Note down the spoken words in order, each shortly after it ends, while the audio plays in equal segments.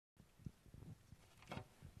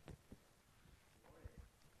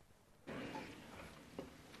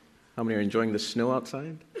How many are enjoying the snow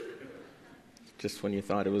outside? Just when you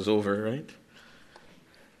thought it was over, right?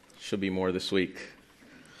 Should be more this week.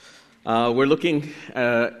 We're looking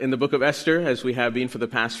in the book of Esther, as we have been for the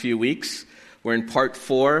past few weeks. We're in part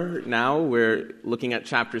 4 now. We're looking at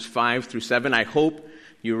chapters 5 through 7. I hope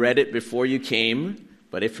you read it before you came,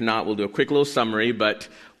 but if not, we'll do a quick little summary. But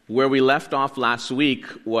where we left off last week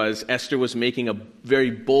was Esther was making a very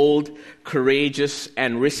bold, courageous,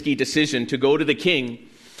 and risky decision to go to the king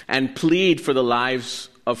and plead for the lives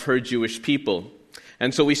of her Jewish people.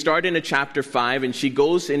 And so we start into chapter 5, and she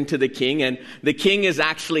goes into the king, and the king is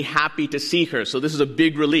actually happy to see her. So this is a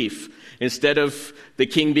big relief. Instead of the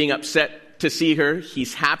king being upset to see her,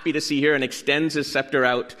 he's happy to see her and extends his scepter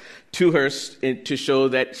out to her to show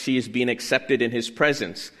that she is being accepted in his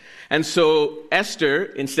presence. And so Esther,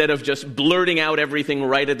 instead of just blurting out everything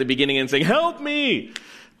right at the beginning and saying, "Help me,"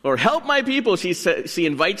 or "Help my people," she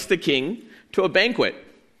invites the king to a banquet.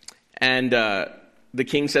 And the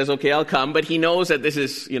king says, "Okay, I'll come." But he knows that this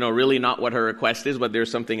is, really not what her request is, but there's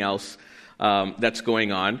something else that's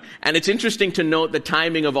going on. And it's interesting to note the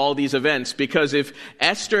timing of all these events, because if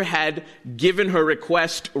Esther had given her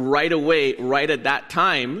request right away, right at that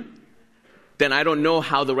time, then I don't know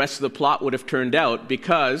how the rest of the plot would have turned out,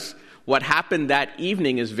 because what happened that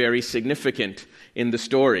evening is very significant in the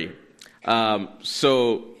story.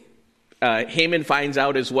 Haman finds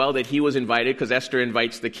out as well that he was invited, because Esther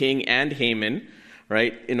invites the king and Haman,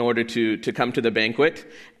 right, in order to come to the banquet.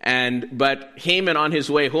 But Haman, on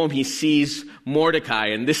his way home, he sees Mordecai,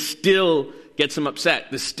 and this still gets him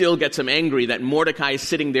upset. This still gets him angry that Mordecai is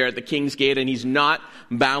sitting there at the king's gate and he's not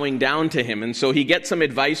bowing down to him. And so he gets some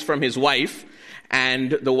advice from his wife,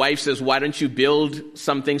 and the wife says, "Why don't you build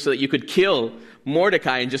something so that you could kill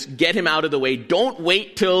Mordecai and just get him out of the way? Don't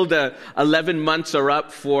wait till the 11 months are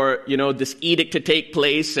up for, this edict to take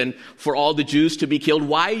place and for all the Jews to be killed.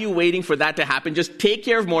 Why are you waiting for that to happen? Just take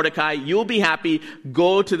care of Mordecai. You'll be happy.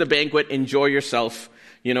 Go to the banquet. Enjoy yourself,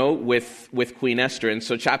 with Queen Esther." And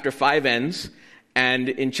so chapter 5 ends, and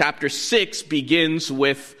in chapter 6 begins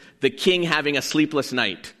with the king having a sleepless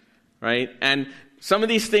night, right? And some of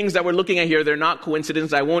these things that we're looking at here, they're not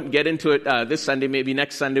coincidences. I won't get into it this Sunday. Maybe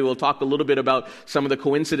next Sunday we'll talk a little bit about some of the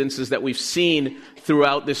coincidences that we've seen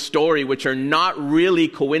throughout this story, which are not really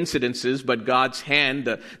coincidences, but God's hand,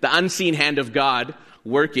 the unseen hand of God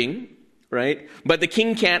working, right? But the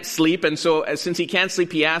king can't sleep, and so since he can't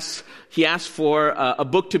sleep, he asks for a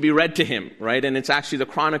book to be read to him, right? And it's actually the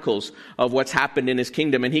chronicles of what's happened in his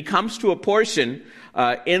kingdom. And he comes to a portion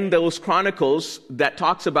in those chronicles that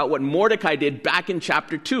talks about what Mordecai did back in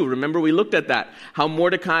chapter 2. Remember, we looked at that, how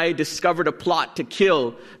Mordecai discovered a plot to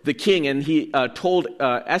kill the king, and he told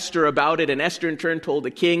Esther about it, and Esther in turn told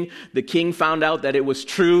the king. The king found out that it was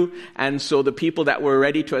true, and so the people that were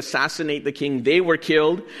ready to assassinate the king, they were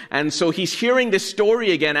killed. And so he's hearing this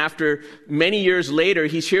story again after many years later.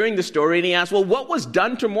 He's hearing the story, and he asks, well, what was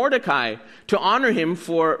done to Mordecai to honor him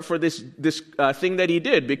for this thing that he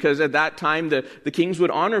did? Because at that time, the kings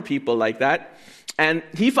would honor people like that. And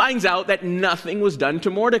he finds out that nothing was done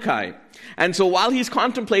to Mordecai. And so while he's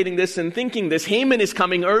contemplating this and thinking this, Haman is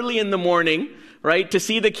coming early in the morning, right, to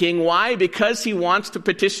see the king. Why? Because he wants to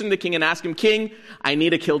petition the king and ask him, "King, I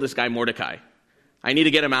need to kill this guy Mordecai. I need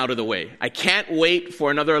to get him out of the way. I can't wait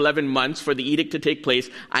for another 11 months for the edict to take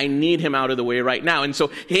place. I need him out of the way right now." And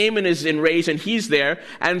so Haman is enraged, and he's there.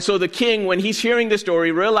 And so the king, when he's hearing the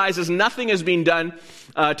story, realizes nothing has been done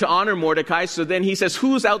to honor Mordecai. So then he says,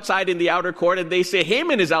 "Who's outside in the outer court?" And they say,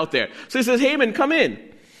 "Haman is out there." So he says, "Haman, come in."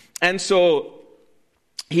 And so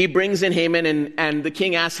he brings in Haman, and the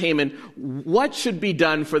king asks Haman, "What should be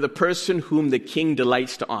done for the person whom the king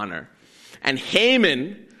delights to honor?" And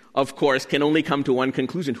Haman, of course, can only come to one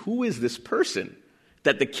conclusion. Who is this person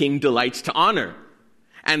that the king delights to honor?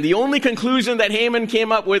 And the only conclusion that Haman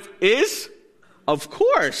came up with is, of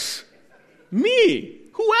course, me.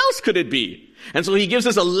 Who else could it be? And so he gives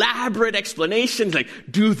this elaborate explanation, like,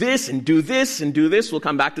 do this and do this and do this. We'll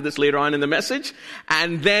come back to this later on in the message.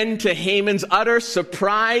 And then to Haman's utter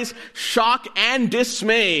surprise, shock, and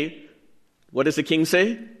dismay, what does the king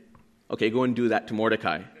say? "Okay, go and do that to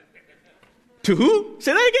Mordecai." To who?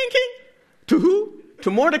 Say that again, king. To who?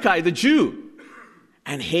 To Mordecai, the Jew.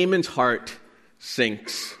 And Haman's heart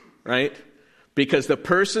sinks, right? Because the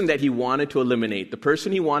person that he wanted to eliminate, the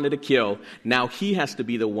person he wanted to kill, now he has to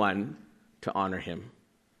be the one to honor him,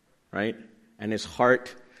 right? And his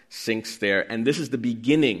heart sinks there. And this is the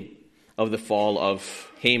beginning of the fall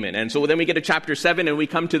of Haman. And so then we get to chapter 7, and we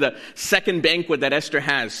come to the second banquet that Esther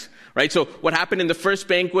has Right? So what happened in the first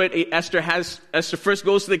banquet, Esther first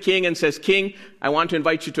goes to the king and says, "King, I want to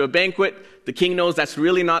invite you to a banquet." The king knows that's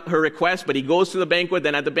really not her request, but he goes to the banquet.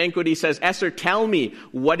 Then at the banquet, he says, "Esther, tell me,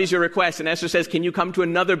 what is your request?" And Esther says, "Can you come to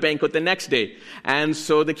another banquet the next day?" And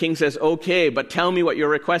so the king says, "Okay, but tell me what your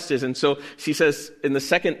request is." And so she says, in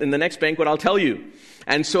the next banquet, "I'll tell you."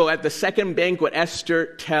 And so at the second banquet,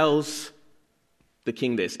 Esther tells the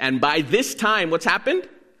king this. And by this time, what's happened?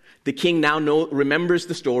 The king now remembers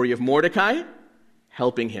the story of Mordecai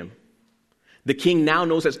helping him. The king now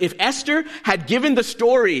knows that if Esther had given the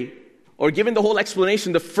story or given the whole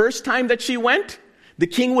explanation the first time that she went, the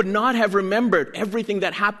king would not have remembered everything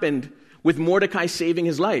that happened with Mordecai saving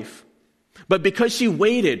his life. But because she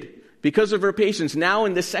waited, because of her patience, now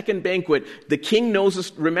in the second banquet, the king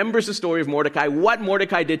remembers the story of Mordecai, what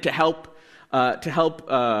Mordecai did to help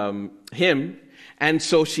him. And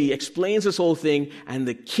so she explains this whole thing, and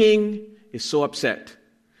the king is so upset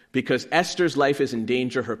because Esther's life is in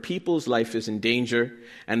danger, her people's life is in danger,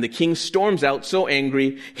 and the king storms out so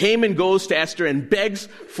angry. Haman goes to Esther and begs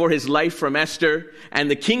for his life from Esther,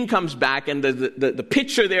 and the king comes back, and the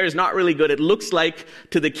picture there is not really good. It looks like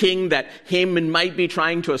to the king that Haman might be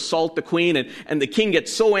trying to assault the queen, and the king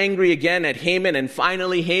gets so angry again at Haman, and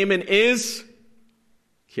finally Haman is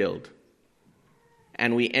killed.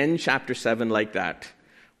 And we end chapter 7 like that,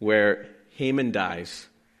 where Haman dies,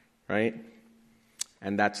 right?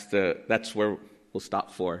 And that's where we'll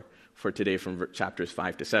stop for today from chapters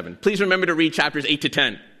 5 to 7. Please remember to read chapters 8 to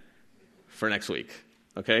 10 for next week,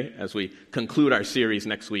 okay? As we conclude our series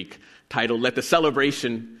next week, titled, "Let the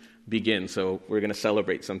Celebration Begin." So we're going to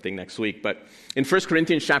celebrate something next week. But in 1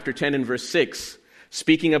 Corinthians chapter 10 and verse 6,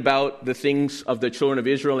 speaking about the things of the children of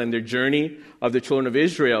Israel and their journey of the children of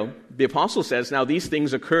Israel, the apostle says, "Now these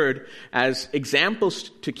things occurred as examples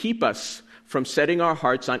to keep us from setting our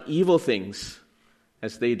hearts on evil things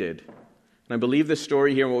as they did." And I believe this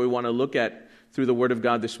story here and what we want to look at through the Word of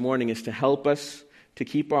God this morning is to help us to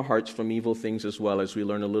keep our hearts from evil things as well, as we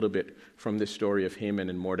learn a little bit from this story of Haman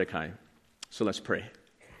and Mordecai. So let's pray.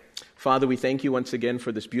 Father, we thank you once again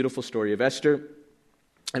for this beautiful story of Esther.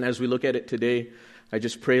 And as we look at it today, I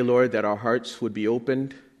just pray, Lord, that our hearts would be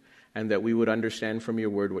opened and that we would understand from your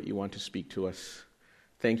word what you want to speak to us.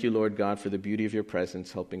 Thank you, Lord God, for the beauty of your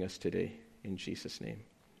presence helping us today. In Jesus' name,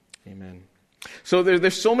 amen. So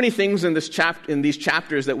there's so many things in these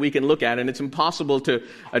chapters that we can look at, and it's impossible to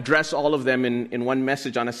address all of them in one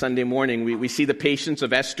message on a Sunday morning. We see the patience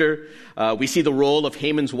of Esther. We see the role of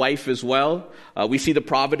Haman's wife as well. We see the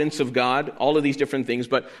providence of God, all of these different things.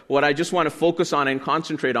 But what I just want to focus on and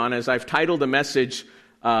concentrate on is I've titled the message,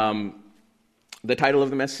 the title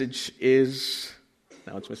of the message is,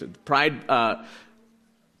 now it's missing,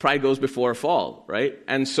 Pride goes before a fall, right?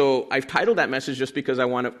 And so I've titled that message just because I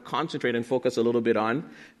want to concentrate and focus a little bit on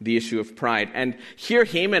the issue of pride. And here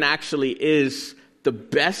Haman actually is the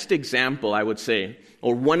best example, I would say,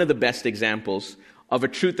 or one of the best examples of a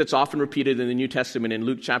truth that's often repeated in the New Testament in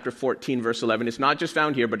Luke chapter 14, verse 11. It's not just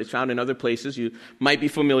found here, but it's found in other places. You might be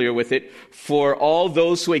familiar with it. "For all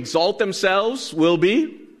those who exalt themselves will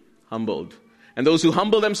be humbled, and those who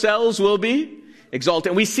humble themselves will be exalted."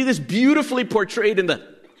 And we see this beautifully portrayed in the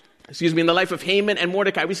life of Haman and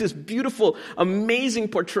Mordecai. We see this beautiful, amazing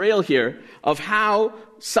portrayal here of how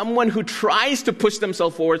someone who tries to push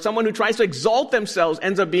themselves forward, someone who tries to exalt themselves,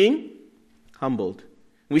 ends up being humbled.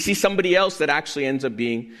 We see somebody else that actually ends up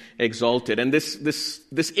being exalted. And this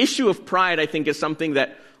issue of pride, I think, is something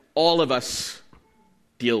that all of us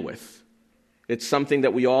deal with. It's something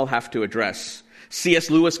that we all have to address. C.S.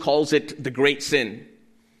 Lewis calls it the great sin.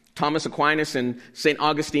 Thomas Aquinas and St.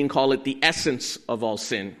 Augustine call it the essence of all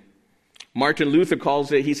sin. Martin Luther calls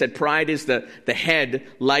it, he said, pride is the head,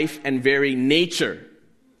 life, and very nature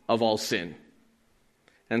of all sin.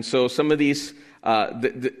 And so some of these,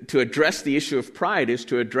 to address the issue of pride is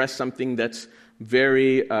to address something that's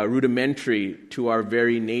very rudimentary to our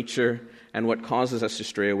very nature and what causes us to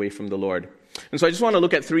stray away from the Lord. And so I just want to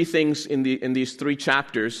look at three things in these three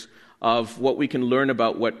chapters of what we can learn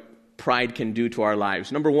about what pride can do to our lives.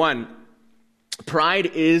 Number one, pride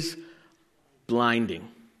is blinding.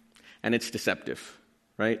 And it's deceptive,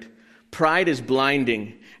 right? Pride is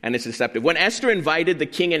blinding and it's deceptive. When Esther invited the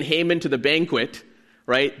king and Haman to the banquet,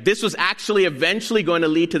 right, this was actually eventually going to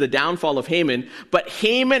lead to the downfall of Haman, but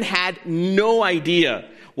Haman had no idea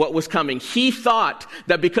what was coming. He thought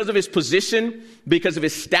that because of his position, because of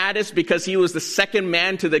his status, because he was the second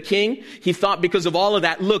man to the king, he thought because of all of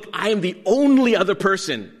that, look, I am the only other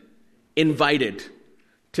person invited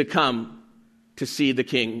to come to see the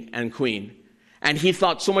king and queen. And he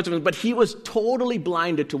thought so much of it, but he was totally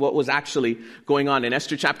blinded to what was actually going on. In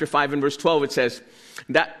Esther chapter 5 and verse 12, it says,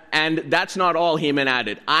 and that's not all, Haman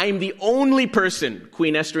added. I'm the only person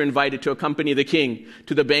Queen Esther invited to accompany the king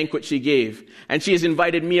to the banquet she gave. And she has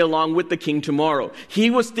invited me along with the king tomorrow. He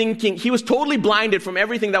was totally blinded from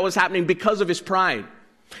everything that was happening because of his pride.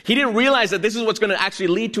 He didn't realize that this is what's going to actually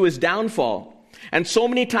lead to his downfall. And so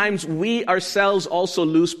many times we ourselves also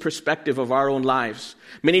lose perspective of our own lives.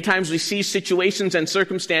 Many times we see situations and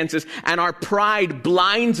circumstances and our pride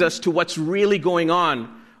blinds us to what's really going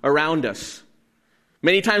on around us.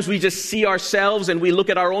 Many times we just see ourselves and we look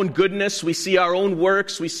at our own goodness, we see our own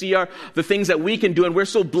works, we see the things that we can do, and we're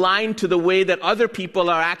so blind to the way that other people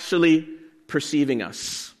are actually perceiving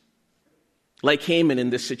us. Like Haman in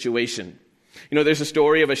this situation. You know, there's a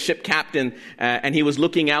story of a ship captain, and he was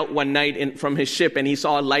looking out one night from his ship, and he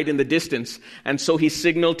saw a light in the distance. And so he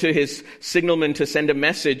signaled to his signalman to send a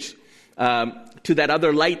message to that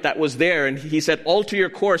other light that was there. And he said, alter your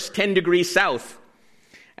course 10 degrees south.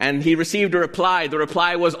 And he received a reply. The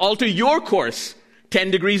reply was, alter your course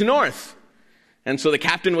 10 degrees north. And so the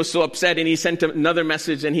captain was so upset, and he sent another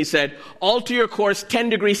message, and he said, alter your course 10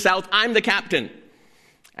 degrees south. I'm the captain.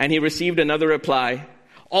 And he received another reply.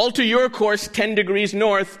 Alter your course 10 degrees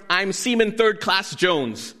north. I'm Seaman Third Class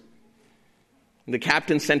Jones. The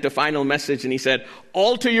captain sent a final message and he said,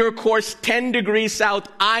 alter your course 10 degrees south.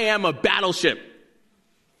 I am a battleship.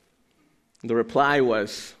 The reply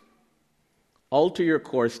was, alter your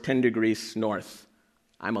course 10 degrees north.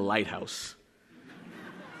 I'm a lighthouse.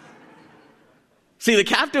 See, the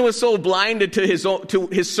captain was so blinded to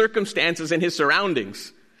his circumstances and his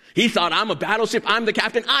surroundings. He thought, I'm a battleship. I'm the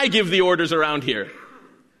captain. I give the orders around here.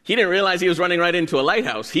 He didn't realize he was running right into a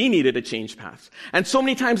lighthouse. He needed to change paths. And so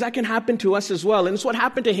many times that can happen to us as well. And it's what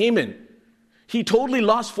happened to Haman. He totally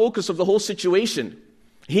lost focus of the whole situation.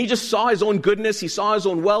 He just saw his own goodness. He saw his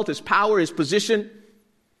own wealth, his power, his position.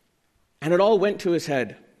 And it all went to his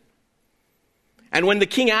head. And when the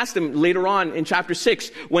king asked him later on in chapter 6,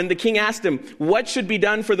 when the king asked him, what should be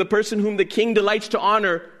done for the person whom the king delights to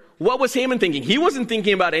honor? What was Haman thinking? He wasn't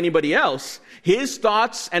thinking about anybody else. His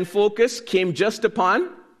thoughts and focus came just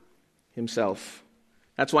upon himself.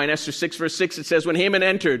 That's why in Esther 6 verse 6 it says, when Haman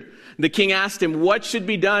entered, the king asked him, what should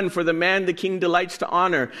be done for the man the king delights to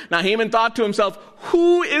honor? Now Haman thought to himself,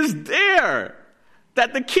 who is there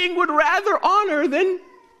that the king would rather honor than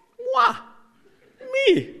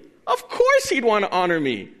me? Of course he'd want to honor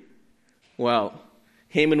me. Well,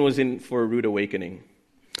 Haman was in for a rude awakening.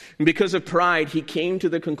 And because of pride, he came to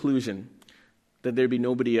the conclusion that there'd be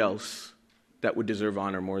nobody else that would deserve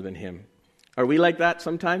honor more than him. Are we like that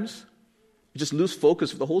sometimes? We just lose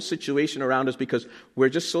focus of the whole situation around us because we're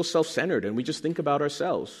just so self-centered and we just think about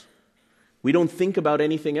ourselves. We don't think about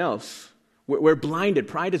anything else. We're blinded.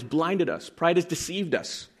 Pride has blinded us. Pride has deceived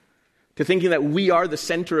us to thinking that we are the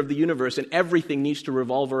center of the universe and everything needs to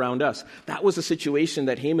revolve around us. That was the situation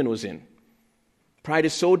that Haman was in. Pride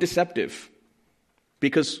is so deceptive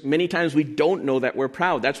because many times we don't know that we're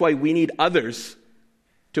proud. That's why we need others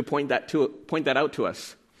to point that out to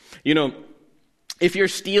us. You know, if you're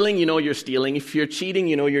stealing, you know you're stealing. If you're cheating,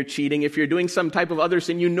 you know you're cheating. If you're doing some type of other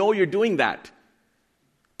sin, you know you're doing that.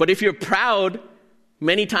 But if you're proud,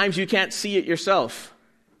 many times you can't see it yourself.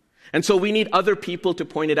 And so we need other people to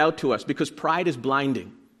point it out to us because pride is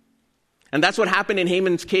blinding. And that's what happened in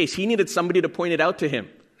Haman's case. He needed somebody to point it out to him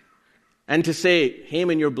and to say,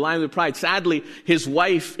 Haman, you're blind with pride. Sadly, his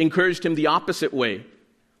wife encouraged him the opposite way.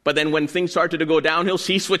 But then when things started to go downhill,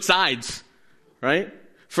 she switched sides, right?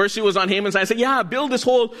 First she was on Haman's side. I said, yeah, build this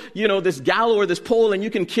whole, this gallows or this pole and you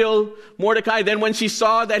can kill Mordecai. Then when she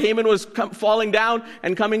saw that Haman was falling down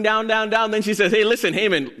and coming down, then she says, hey, listen,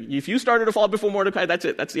 Haman, if you started to fall before Mordecai, that's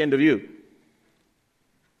it. That's the end of you.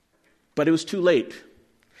 But it was too late.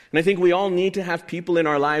 And I think we all need to have people in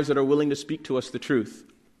our lives that are willing to speak to us the truth,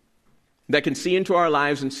 that can see into our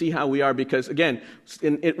lives and see how we are. Because again,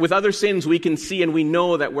 with other sins, we can see and we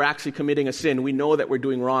know that we're actually committing a sin. We know that we're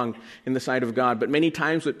doing wrong in the sight of God. But many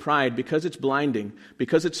times with pride, because it's blinding,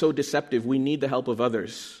 because it's so deceptive, we need the help of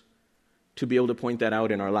others to be able to point that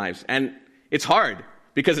out in our lives. And it's hard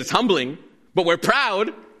because it's humbling, but we're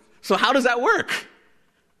proud. So how does that work?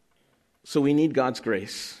 So we need God's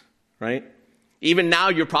grace, right? Even now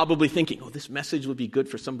you're probably thinking, this message would be good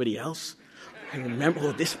for somebody else. I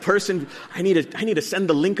remember, this person, I need to send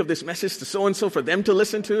the link of this message to so-and-so for them to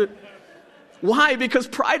listen to it. Why? Because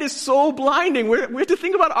pride is so blinding. We have to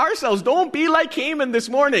think about ourselves. Don't be like Haman this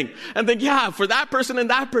morning and think, for that person and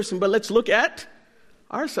that person, but let's look at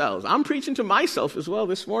ourselves. I'm preaching to myself as well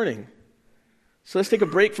this morning. So let's take a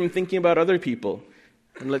break from thinking about other people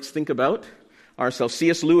and let's think about ourselves.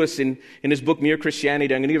 C.S. Lewis, in his book, Mere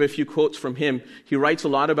Christianity, I'm going to give a few quotes from him. He writes a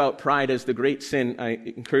lot about pride as the great sin. I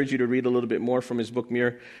encourage you to read a little bit more from his book,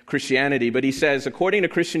 Mere Christianity. But he says, according to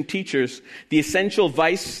Christian teachers, the essential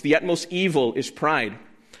vice, the utmost evil is pride.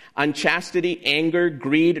 Unchastity, anger,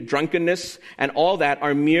 greed, drunkenness, and all that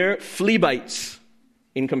are mere flea bites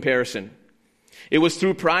in comparison. It was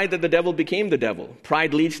through pride that the devil became the devil.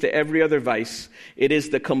 Pride leads to every other vice. It is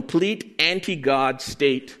the complete anti-God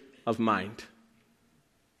state of mind.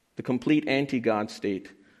 The complete anti-God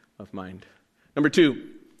state of mind. Number 2,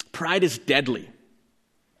 pride is deadly.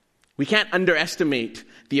 We can't underestimate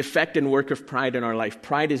the effect and work of pride in our life.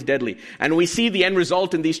 Pride is deadly. And we see the end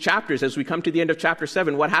result in these chapters. As we come to the end of chapter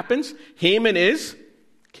 7, what happens? Haman is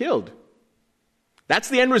killed. That's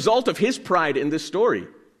the end result of his pride in this story.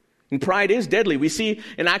 And pride is deadly. We see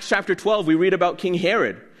in Acts chapter 12, we read about King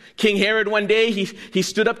Herod. King Herod, one day, he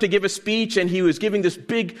stood up to give a speech, and he was giving this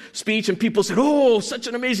big speech, and people said, "Oh, such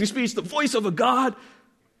an amazing speech, the voice of a God."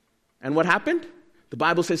 And what happened? The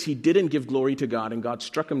Bible says he didn't give glory to God, and God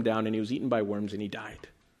struck him down, and he was eaten by worms, and he died.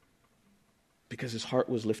 Because his heart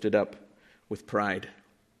was lifted up with pride.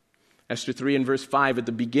 Esther 3 and verse 5 at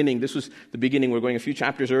the beginning, this was the beginning, we're going a few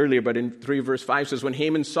chapters earlier, but in 3 verse 5 says, when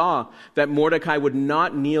Haman saw that Mordecai would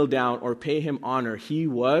not kneel down or pay him honor, he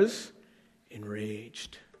was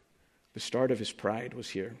enraged. The start of his pride was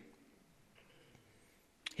here.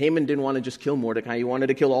 Haman didn't want to just kill Mordecai, he wanted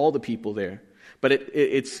to kill all the people there. But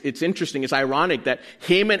it's interesting, it's ironic that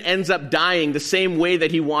Haman ends up dying the same way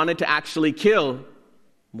that he wanted to actually kill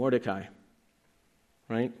Mordecai.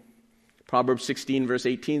 Right? Proverbs 16 verse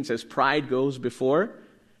 18 says, pride goes before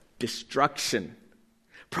destruction.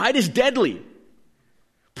 Pride is deadly.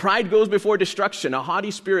 Pride goes before destruction, a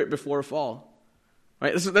haughty spirit before a fall.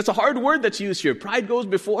 Right? That's a hard word that's used here. Pride goes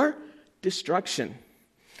before destruction.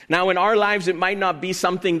 Now in our lives, it might not be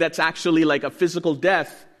something that's actually like a physical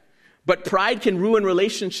death, but pride can ruin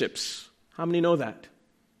relationships. How many know that?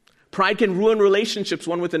 Pride can ruin relationships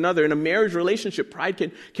one with another. In a marriage relationship, pride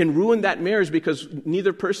can ruin that marriage because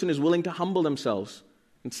neither person is willing to humble themselves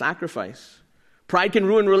and sacrifice. Pride can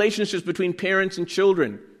ruin relationships between parents and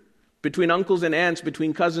children, between uncles and aunts,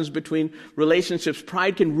 between cousins, between relationships.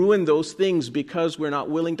 Pride can ruin those things because we're not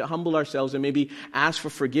willing to humble ourselves and maybe ask for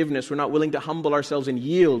forgiveness. We're not willing to humble ourselves and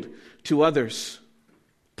yield to others.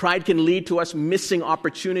 Pride can lead to us missing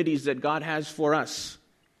opportunities that God has for us.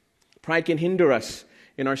 Pride can hinder us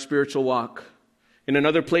in our spiritual walk. In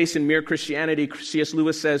another place in Mere Christianity, C.S.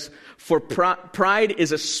 Lewis says, for pride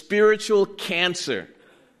is a spiritual cancer.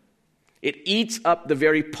 It eats up the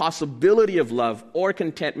very possibility of love or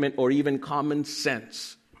contentment or even common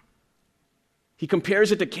sense. He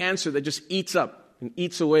compares it to cancer that just eats up and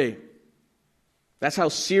eats away. That's how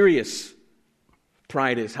serious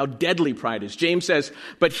pride is, how deadly pride is. James says,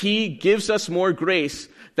 but he gives us more grace.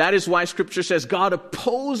 That is why Scripture says God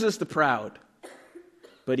opposes the proud,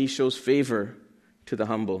 but he shows favor to the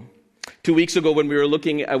humble. 2 weeks ago when we were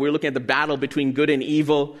looking at the battle between good and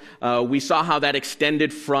evil, we saw how that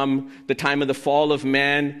extended from the time of the fall of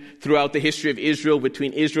man throughout the history of Israel,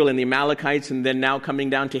 between Israel and the Amalekites, and then now coming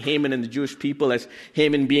down to Haman and the Jewish people, as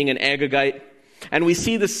Haman being an Agagite. And we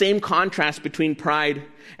see the same contrast between pride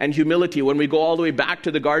and humility when we go all the way back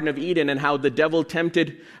to the Garden of Eden and how the devil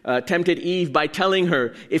tempted Eve by telling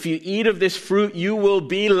her, if you eat of this fruit, you will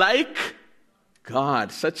be like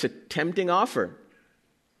God. Such a tempting offer.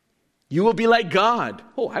 You will be like God.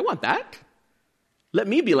 Oh, I want that. Let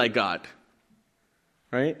me be like God.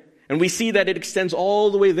 Right? And we see that it extends all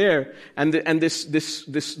the way there. And this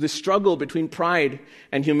struggle between pride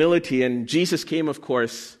and humility. And Jesus came, of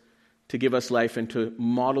course, to give us life and to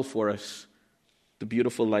model for us the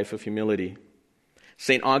beautiful life of humility.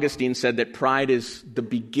 St. Augustine said that pride is the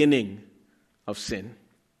beginning of sin.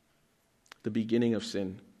 The beginning of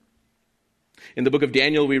sin. In the book of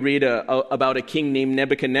Daniel, we read about a king named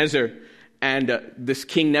Nebuchadnezzar. And this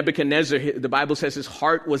king Nebuchadnezzar, the Bible says his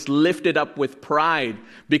heart was lifted up with pride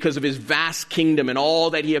because of his vast kingdom and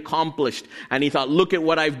all that he accomplished. And he thought, look at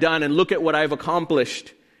what I've done and look at what I've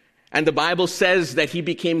accomplished. And the Bible says that he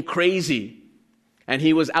became crazy. And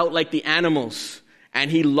he was out like the animals.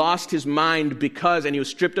 And he lost his mind and he was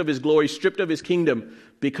stripped of his glory, stripped of his kingdom,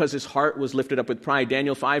 because his heart was lifted up with pride.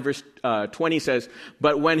 Daniel 5 verse 20 says,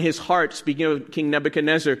 but when his heart, speaking of King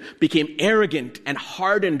Nebuchadnezzar, became arrogant and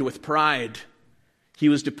hardened with pride, he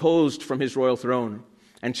was deposed from his royal throne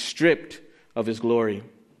and stripped of his glory.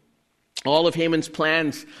 All of Haman's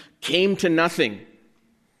plans came to nothing,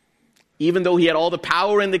 even though he had all the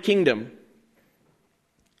power in the kingdom,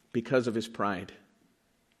 because of his pride.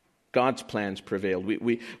 God's plans prevailed.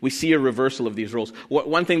 We see a reversal of these roles.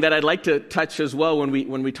 One thing that I'd like to touch as well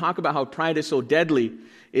when we talk about how pride is so deadly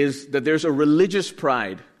is that there's a religious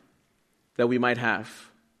pride that we might have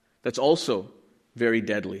that's also very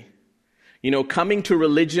deadly. Coming to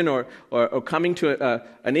religion or coming to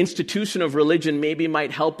an institution of religion maybe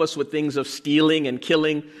might help us with things of stealing and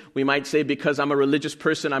killing. We might say, because I'm a religious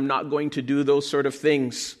person, I'm not going to do those sort of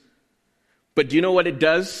things. But do you know what it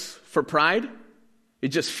does for pride? It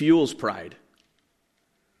just fuels pride.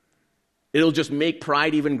 It'll just make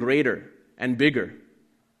pride even greater and bigger.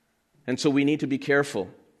 And so we need to be careful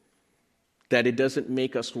that it doesn't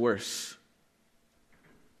make us worse.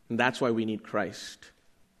 And that's why we need Christ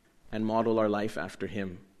and model our life after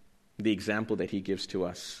him, the example that he gives to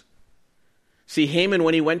us. See, Haman,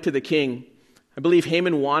 when he went to the king, I believe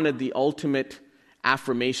Haman wanted the ultimate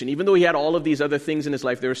affirmation. Even though he had all of these other things in his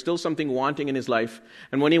life, there was still something wanting in his life.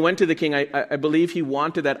 And when he went to the king, I believe he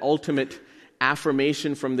wanted that ultimate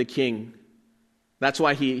affirmation from the king. That's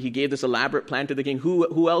why he gave this elaborate plan to the king.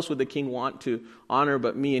 Who else would the king want to honor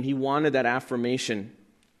but me? And he wanted that affirmation.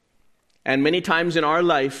 And many times in our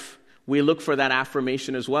life, we look for that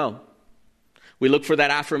affirmation as well. We look for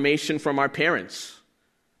that affirmation from our parents,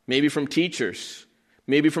 maybe from teachers,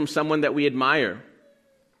 maybe from someone that we admire,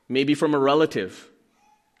 maybe from a relative.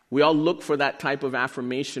 We all look for that type of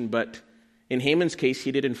affirmation, but in Haman's case,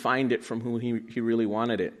 he didn't find it from who he really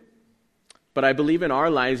wanted it. But I believe in our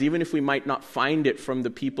lives, even if we might not find it from the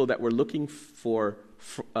people that we're looking for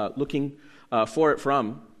it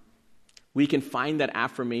from, we can find that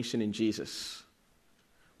affirmation in Jesus.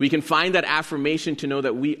 We can find that affirmation to know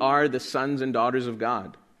that we are the sons and daughters of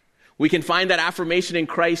God. We can find that affirmation in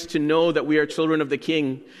Christ to know that we are children of the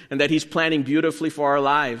King and that he's planning beautifully for our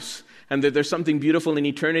lives and that there's something beautiful in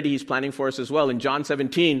eternity he's planning for us as well. In John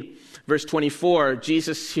 17, verse 24,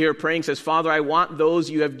 Jesus here praying says, Father, I want those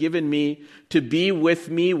you have given me to be with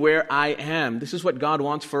me where I am. This is what God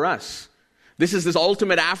wants for us. This is this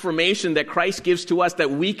ultimate affirmation that Christ gives to us that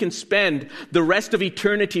we can spend the rest of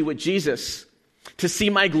eternity with Jesus to see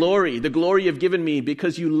my glory, the glory you've given me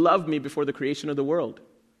because you loved me before the creation of the world.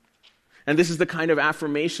 And this is the kind of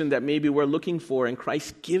affirmation that maybe we're looking for, and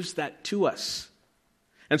Christ gives that to us.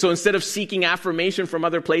 And so instead of seeking affirmation from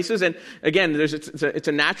other places, and again, it's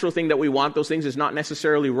a natural thing that we want those things, is not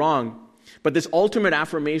necessarily wrong. But this ultimate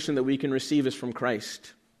affirmation that we can receive is from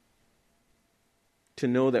Christ, to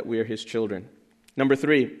know that we are his children. Number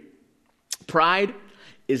 3, pride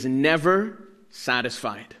is never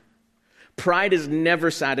satisfied. Pride is never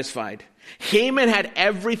satisfied. Haman had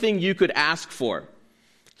everything you could ask for.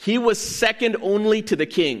 He was second only to the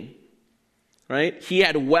king, right? He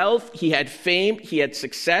had wealth, he had fame, he had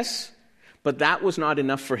success, but that was not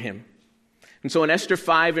enough for him. And so in Esther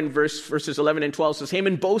 5 and verses 11 and 12 says,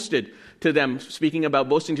 Haman boasted to them, speaking about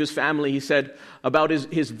boasting to his family, he said about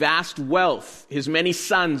his vast wealth, his many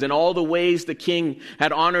sons, and all the ways the king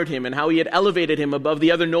had honored him and how he had elevated him above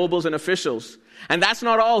the other nobles and officials. And that's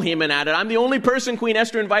not all, Haman added. I'm the only person Queen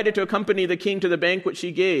Esther invited to accompany the king to the banquet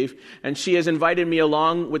she gave, and she has invited me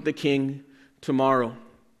along with the king tomorrow.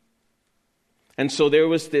 And so there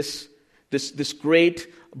was this great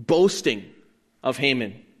boasting of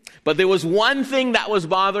Haman. But there was one thing that was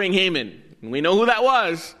bothering Haman, and we know who that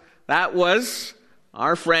was. That was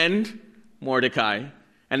our friend Mordecai.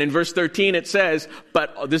 And in verse 13 it says,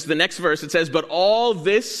 but this is the next verse, it says, but all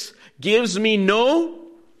this gives me no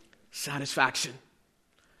satisfaction.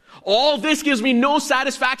 All this gives me no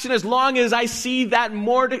satisfaction as long as I see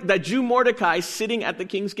that Jew Mordecai sitting at the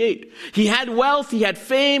king's gate. He had wealth, he had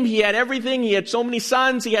fame, he had everything, he had so many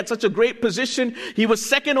sons, he had such a great position. He was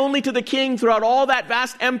second only to the king throughout all that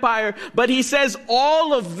vast empire. But he says,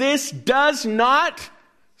 all of this does not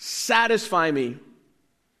satisfy me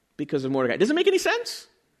because of Mordecai. Does it make any sense?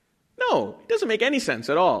 No, it doesn't make any sense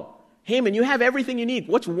at all. Haman, you have everything you need.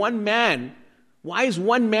 What's one man? Why is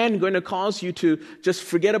one man going to cause you to just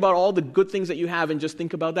forget about all the good things that you have and just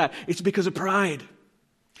think about that? It's because of pride.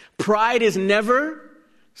 Pride is never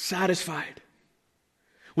satisfied.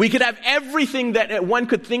 We could have everything that one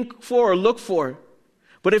could think for or look for,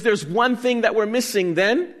 but if there's one thing that we're missing,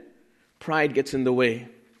 then pride gets in the way.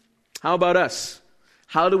 How about us?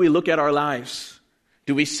 How do we look at our lives?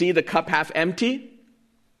 Do we see the cup half empty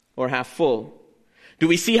or half full? Do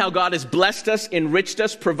we see how God has blessed us, enriched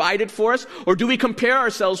us, provided for us? Or do we compare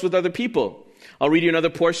ourselves with other people? I'll read you another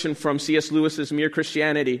portion from C.S. Lewis's Mere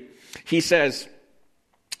Christianity. He says,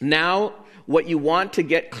 now what you want to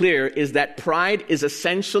get clear is that pride is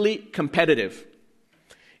essentially competitive.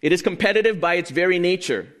 It is competitive by its very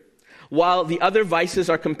nature, while the other vices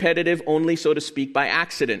are competitive only, so to speak, by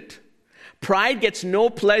accident. Pride gets no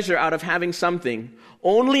pleasure out of having something,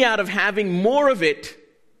 only out of having more of it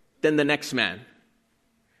than the next man.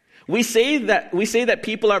 We say that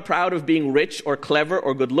people are proud of being rich or clever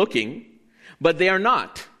or good looking, but they are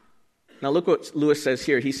not. Now look what Lewis says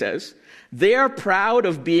here. He says, they are proud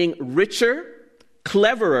of being richer,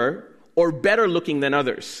 cleverer, or better looking than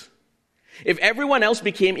others. If everyone else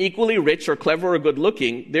became equally rich or clever or good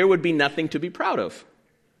looking, there would be nothing to be proud of.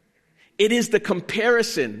 It is the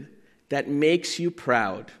comparison that makes you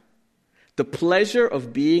proud. The pleasure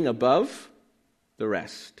of being above the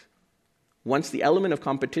rest. Once the element of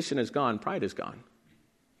competition is gone, pride is gone.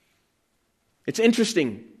 It's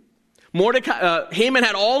interesting. Haman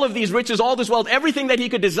had all of these riches, all this wealth, everything that he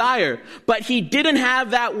could desire, but he didn't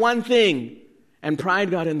have that one thing, and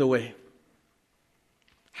pride got in the way.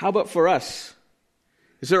 How about for us?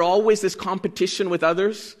 Is there always this competition with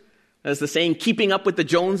others? As the saying, keeping up with the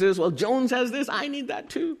Joneses. Well, Jones has this, I need that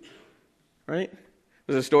too. Right?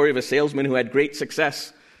 There's a story of a salesman who had great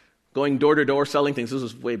success going door to door selling things. This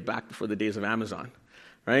was way back before the days of Amazon.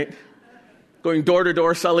 Right? Going door to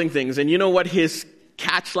door selling things. And you know what his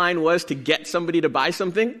catch line was to get somebody to buy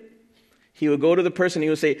something? He would go to the person, he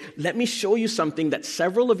would say, let me show you something that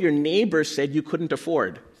several of your neighbors said you couldn't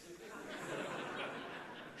afford.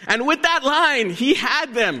 And with that line, he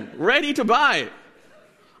had them ready to buy.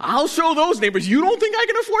 I'll show those neighbors. You don't think I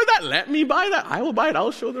can afford that? Let me buy that. I will buy it.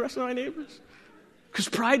 I'll show the rest of my neighbors. Because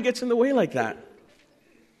pride gets in the way like that.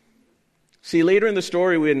 See, later in the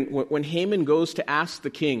story, when Haman goes to ask the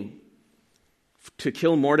king to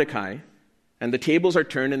kill Mordecai, and the tables are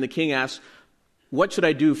turned, and the king asks, what should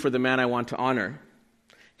I do for the man I want to honor?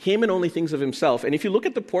 Haman only thinks of himself. And if you look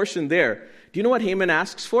at the portion there, do you know what Haman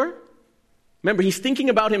asks for? Remember, he's thinking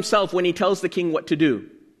about himself when he tells the king what to do.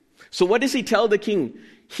 So what does he tell the king?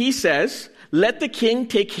 He says, let the king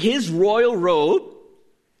take his royal robe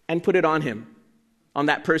and put it on him, on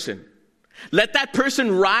that person. Let that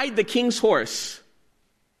person ride the king's horse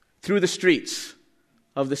through the streets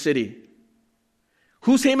of the city.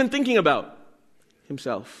 Who's Haman thinking about?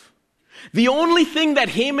 Himself. The only thing that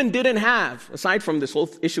Haman didn't have, aside from this whole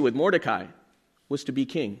issue with Mordecai, was to be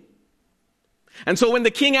king. And so when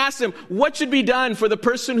the king asked him, what should be done for the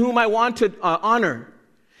person whom I want to honor?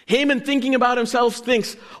 Haman, thinking about himself,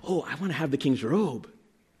 thinks, oh, I want to have the king's robe.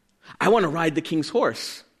 I want to ride the king's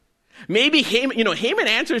horse. Maybe Haman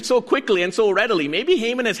answered so quickly and so readily. Maybe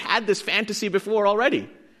Haman has had this fantasy before already.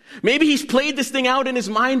 Maybe he's played this thing out in his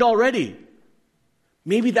mind already.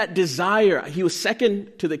 Maybe that desire, he was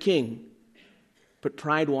second to the king, but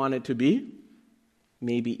pride wanted to be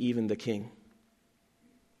maybe even the king.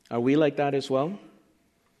 Are we like that as well?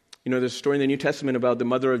 You know, there's a story in the New Testament about the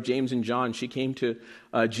mother of James and John. She came to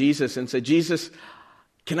Jesus and said, Jesus,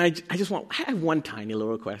 I have one tiny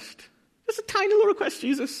little request. Just a tiny little request,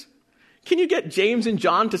 Jesus. Can you get James and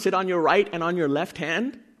John to sit on your right and on your left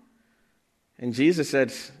hand? And Jesus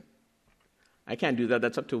said, I can't do that.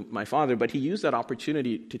 That's up to my Father. But he used that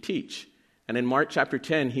opportunity to teach. And in Mark chapter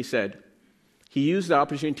 10, he said, he used that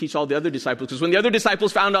opportunity to teach all the other disciples. Because when the other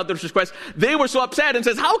disciples found out this request, they were so upset and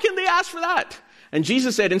says, how can they ask for that? And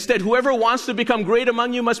Jesus said, instead, whoever wants to become great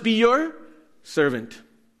among you must be your servant.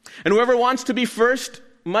 And whoever wants to be first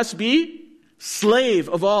must be slave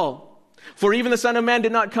of all. For even the Son of Man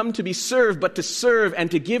did not come to be served, but to serve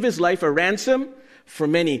and to give his life a ransom for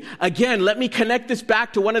many. Again, let me connect this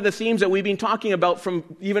back to one of the themes that we've been talking about from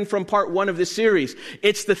part 1 of this series.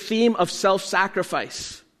 It's the theme of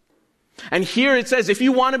self-sacrifice. And here it says, if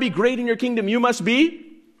you want to be great in your kingdom, you must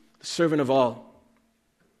be the servant of all.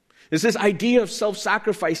 There's this idea of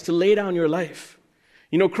self-sacrifice, to lay down your life.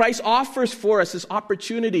 You know, Christ offers for us this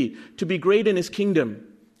opportunity to be great in his kingdom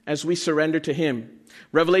as we surrender to him.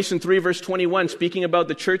 Revelation 3 verse 21, speaking about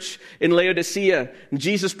the church in Laodicea,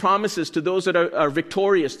 Jesus promises to those that are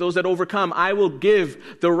victorious, those that overcome, I will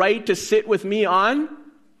give the right to sit with me on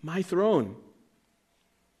my throne.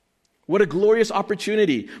 What a glorious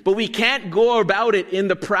opportunity. But we can't go about it in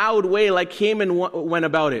the proud way like Haman went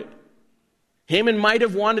about it. Haman might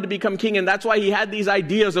have wanted to become king, and that's why he had these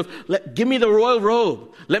ideas of, give me the royal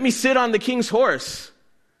robe. Let me sit on the king's horse.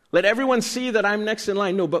 Let everyone see that I'm next in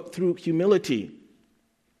line. No, but through humility.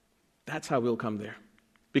 That's how we'll come there.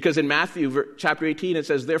 Because in Matthew chapter 18, it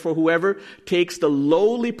says, therefore, whoever takes the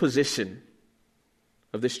lowly position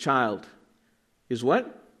of this child is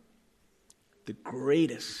what? The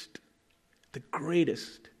greatest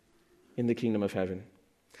in the kingdom of heaven.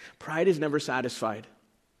 Pride is never satisfied.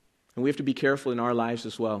 And we have to be careful in our lives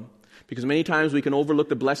as well. Because many times we can overlook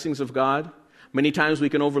the blessings of God. Many times we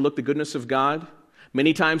can overlook the goodness of God.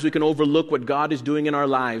 Many times we can overlook what God is doing in our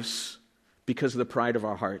lives because of the pride of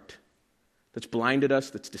our heart. That's blinded us,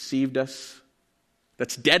 that's deceived us,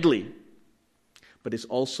 that's deadly. but is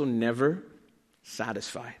also never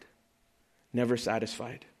satisfied. Never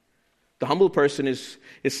satisfied. The humble person is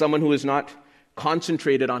someone who is not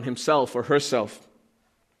concentrated on himself or herself,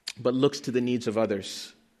 but looks to the needs of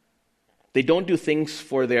others. They don't do things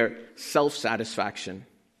for their self-satisfaction,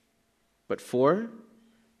 but for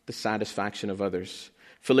the satisfaction of others.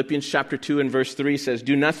 Philippians chapter 2 and verse 3 says,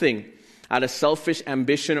 "Do nothing out of selfish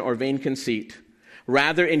ambition or vain conceit.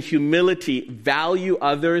 Rather, in humility, value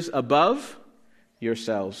others above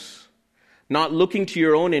yourselves, not looking to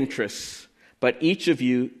your own interests, but each of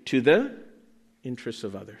you to the interests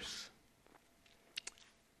of others."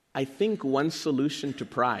 I think one solution to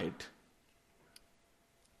pride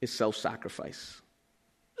is self-sacrifice.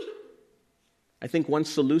 I think one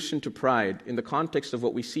solution to pride, in the context of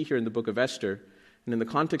what we see here in the book of Esther, and in the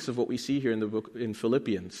context of what we see here in the book in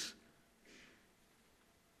Philippians,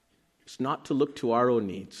 is not to look to our own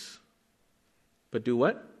needs, but do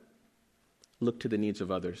what? Look to the needs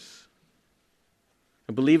of others.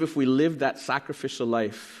 I believe if we live that sacrificial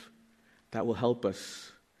life, that will help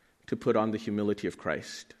us to put on the humility of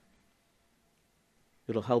Christ.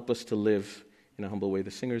 It'll help us to live in a humble way.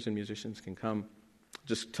 The singers and musicians can come. I'll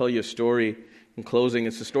just tell you a story in closing.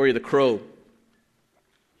 It's the story of the crow.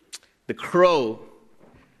 The crow,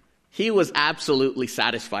 he was absolutely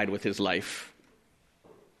satisfied with his life.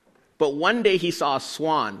 But one day he saw a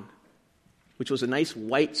swan, which was a nice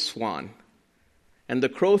white swan. And the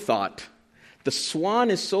crow thought, the swan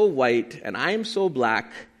is so white and I am so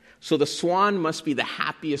black, so the swan must be the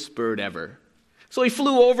happiest bird ever. So he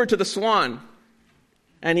flew over to the swan.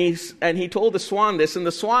 And he told the swan this, and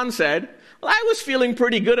the swan said, "Well, I was feeling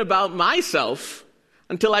pretty good about myself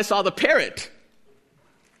until I saw the parrot.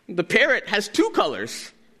 The parrot has two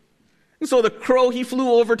colors." And so the crow, he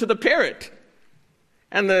flew over to the parrot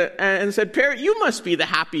and said, "Parrot, you must be the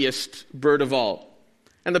happiest bird of all."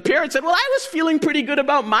 And the parrot said, "Well, I was feeling pretty good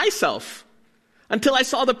about myself until I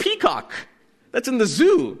saw the peacock that's in the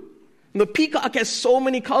zoo. And the peacock has so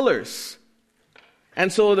many colors."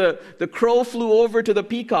 And so the crow flew over to the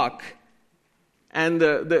peacock. And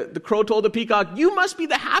the crow told the peacock, "You must be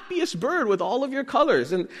the happiest bird with all of your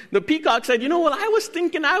colors." And the peacock said, "You know what, I was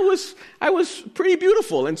thinking I was pretty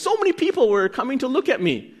beautiful. And so many people were coming to look at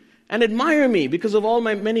me and admire me because of all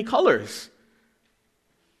my many colors.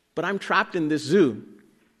 But I'm trapped in this zoo.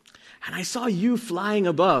 And I saw you flying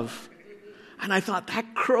above. And I thought,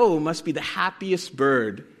 that crow must be the happiest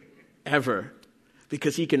bird ever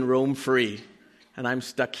because he can roam free. And I'm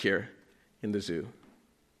stuck here in the zoo."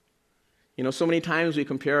 You know, so many times we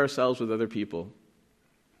compare ourselves with other people,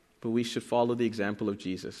 but we should follow the example of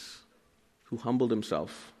Jesus, who humbled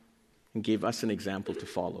himself and gave us an example to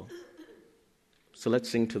follow. So let's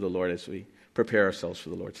sing to the Lord as we prepare ourselves for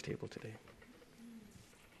the Lord's table today.